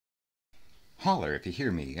Holler if you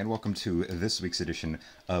hear me, and welcome to this week's edition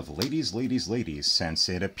of Ladies, Ladies, Ladies, since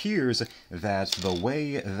it appears that the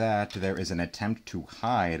way that there is an attempt to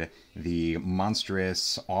hide the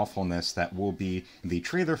monstrous awfulness that will be the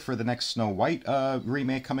trailer for the next Snow White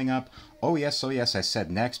remake coming up. Oh yes, I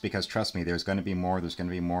said next because trust me, there's going to be more,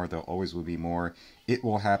 there always will be more. It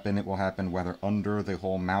will happen, whether under the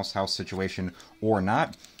whole Mouse House situation or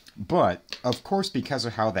not. But, of course, because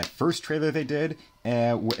of how that first trailer they did,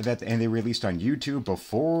 and they released on YouTube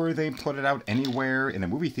before they put it out anywhere in a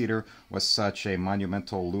movie theater, was such a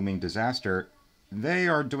monumental looming disaster, they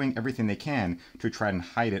are doing everything they can to try and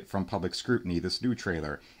hide it from public scrutiny, this new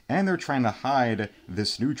trailer. And they're trying to hide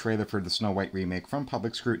this new trailer for the Snow White remake from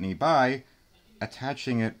public scrutiny by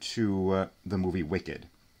attaching it to the movie Wicked.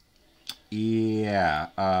 Yeah,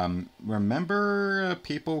 remember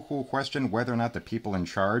people who question whether or not the people in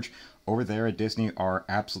charge over there at Disney are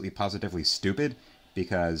absolutely positively stupid?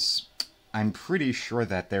 Because I'm pretty sure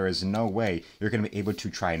that there is no way you're going to be able to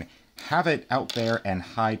try and have it out there and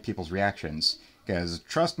hide people's reactions. Because,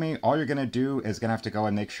 trust me, all you're going to do is going to have to go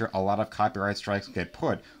and make sure a lot of copyright strikes get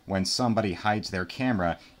put when somebody hides their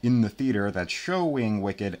camera in the theater that's showing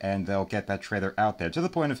Wicked, and they'll get that trailer out there. To the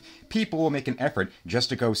point of people will make an effort just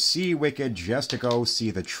to go see Wicked, just to go see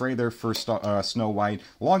the trailer for Snow White,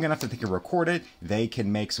 long enough that they can record it, they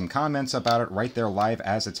can make some comments about it right there live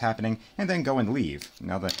as it's happening, and then go and leave.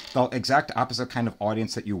 Now, the exact opposite kind of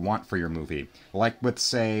audience that you want for your movie. Like with,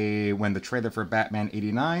 say, when the trailer for Batman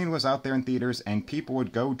 '89 was out there in theaters, and people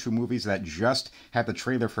would go to movies that just had the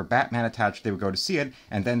trailer for Batman attached, they would go to see it,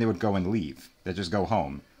 and then they would go and leave. They'd just go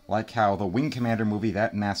home. Like how the Wing Commander movie,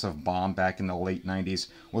 that massive bomb back in the late 90s,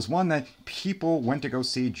 was one that people went to go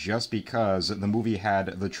see just because the movie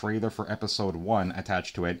had the trailer for Episode 1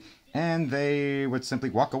 attached to it, and they would simply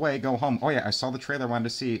walk away, go home. Oh yeah, I saw the trailer, I wanted to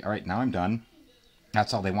see. Alright, now I'm done.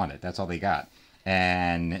 That's all they wanted. That's all they got.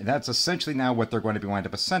 And that's essentially now what they're going to be wind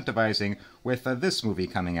up incentivizing with this movie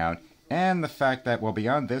coming out. And the fact that, well,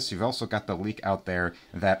 beyond this, you've also got the leak out there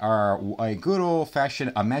that a good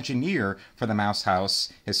old-fashioned Imagineer for the Mouse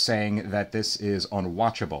House is saying that this is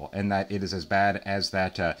unwatchable, and that it is as bad as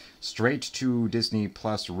that straight-to-Disney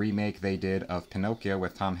Plus remake they did of Pinocchio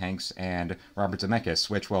with Tom Hanks and Robert Zemeckis,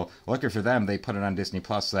 which, well, lucky for them, they put it on Disney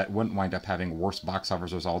Plus, so that wouldn't wind up having worse box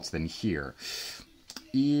office results than here.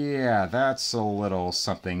 Yeah, that's a little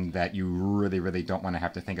something that you really, really don't want to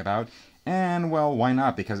have to think about. And, well, why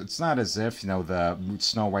not? Because it's not as if, the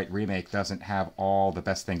Snow White remake doesn't have all the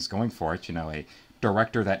best things going for it. A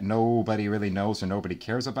director that nobody really knows or nobody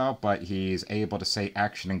cares about, but he's able to say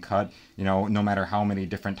action and cut, no matter how many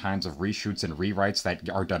different times of reshoots and rewrites that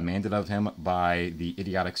are demanded of him by the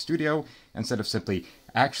idiotic studio, instead of simply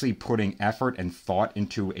actually putting effort and thought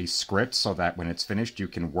into a script so that when it's finished you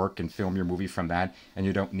can work and film your movie from that, and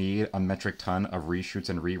you don't need a metric ton of reshoots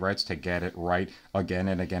and rewrites to get it right again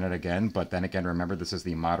and again and again. But then again, remember, this is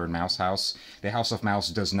the modern Mouse House. The House of Mouse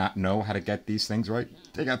does not know how to get these things right.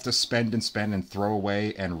 They got to spend and throw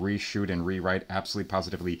away and reshoot and rewrite absolutely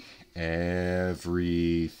positively everything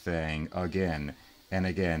again and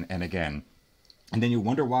again and again. And then you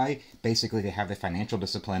wonder why, basically, they have the financial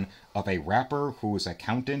discipline of a rapper whose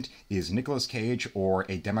accountant is Nicolas Cage or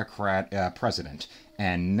a Democrat president.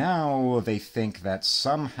 And now they think that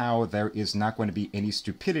somehow there is not going to be any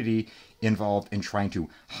stupidity involved in trying to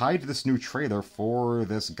hide this new trailer for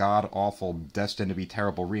this god-awful,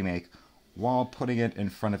 destined-to-be-terrible remake while putting it in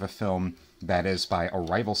front of a film that is by a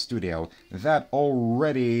rival studio that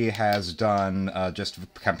already has done, just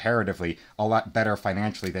comparatively, a lot better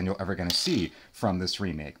financially than you're ever going to see from this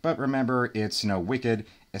remake. But remember, it's, Wicked,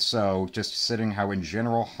 so just considering how in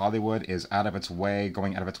general Hollywood is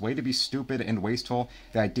going out of its way to be stupid and wasteful,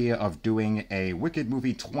 the idea of doing a Wicked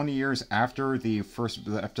movie 20 years after the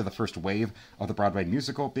first wave of the Broadway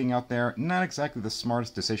musical being out there, not exactly the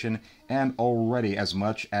smartest decision, and already, as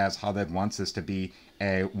much as Hollywood wants this to be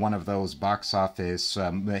one of those box office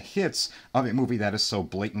hits of a movie that is so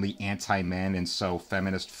blatantly anti-men and so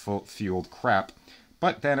feminist-fueled crap.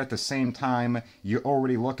 But then at the same time, you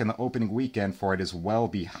already look in the opening weekend for it is well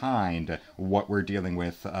behind what we're dealing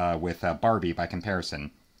with Barbie by comparison.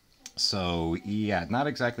 So, yeah, not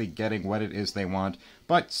exactly getting what it is they want,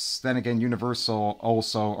 but then again, Universal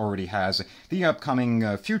also already has the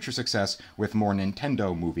upcoming future success with more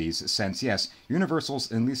Nintendo movies, since, yes, Universal's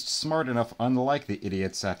at least smart enough, unlike the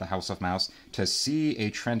idiots at the House of Mouse, to see a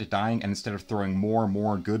trend dying, and instead of throwing more and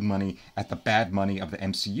more good money at the bad money of the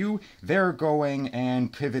MCU, they're going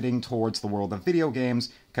and pivoting towards the world of video games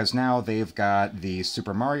because now they've got the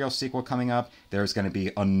Super Mario sequel coming up. There's going to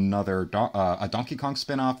be another a Donkey Kong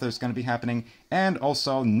spin-off that's going to be happening, and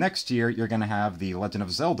also next year you're going to have the Legend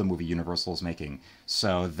of Zelda movie Universal's making.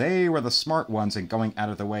 So they were the smart ones in going out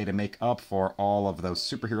of the way to make up for all of those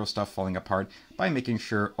superhero stuff falling apart by making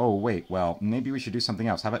sure, oh wait, well, maybe we should do something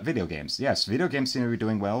else. How about video games? Yes, video games seem to be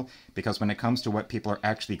doing well, because when it comes to what people are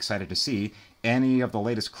actually excited to see, any of the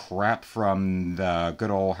latest crap from the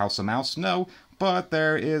good old House of Mouse, no, but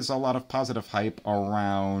there is a lot of positive hype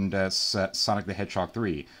around Sonic the Hedgehog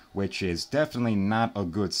 3, which is definitely not a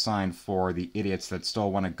good sign for the idiots that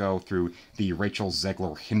still want to go through the Rachel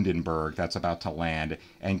Zegler Hindenburg that's about to land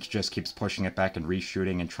and just keeps pushing it back and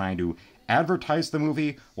reshooting and trying to advertise the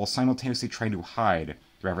movie while simultaneously trying to hide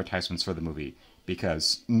their advertisements for the movie.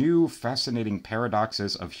 Because new fascinating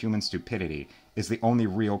paradoxes of human stupidity is the only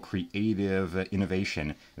real creative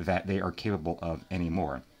innovation that they are capable of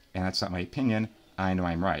anymore. And that's not my opinion, I know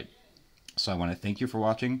I'm right. So I want to thank you for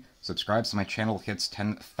watching, subscribe so my channel hits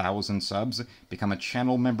 10,000 subs, become a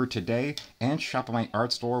channel member today, and shop at my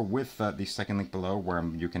art store with the second link below where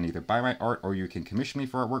you can either buy my art, or you can commission me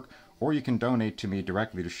for artwork, or you can donate to me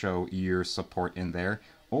directly to show your support in there.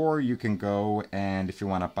 Or you can go and, if you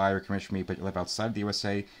want to buy or commission me but you live outside the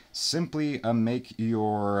USA, simply make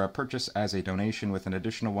your purchase as a donation with an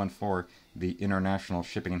additional one for the international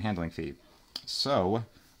shipping and handling fee. So,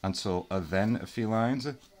 until then, felines,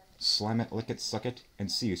 slam it, lick it, suck it, and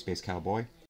see you, Space Cowboy.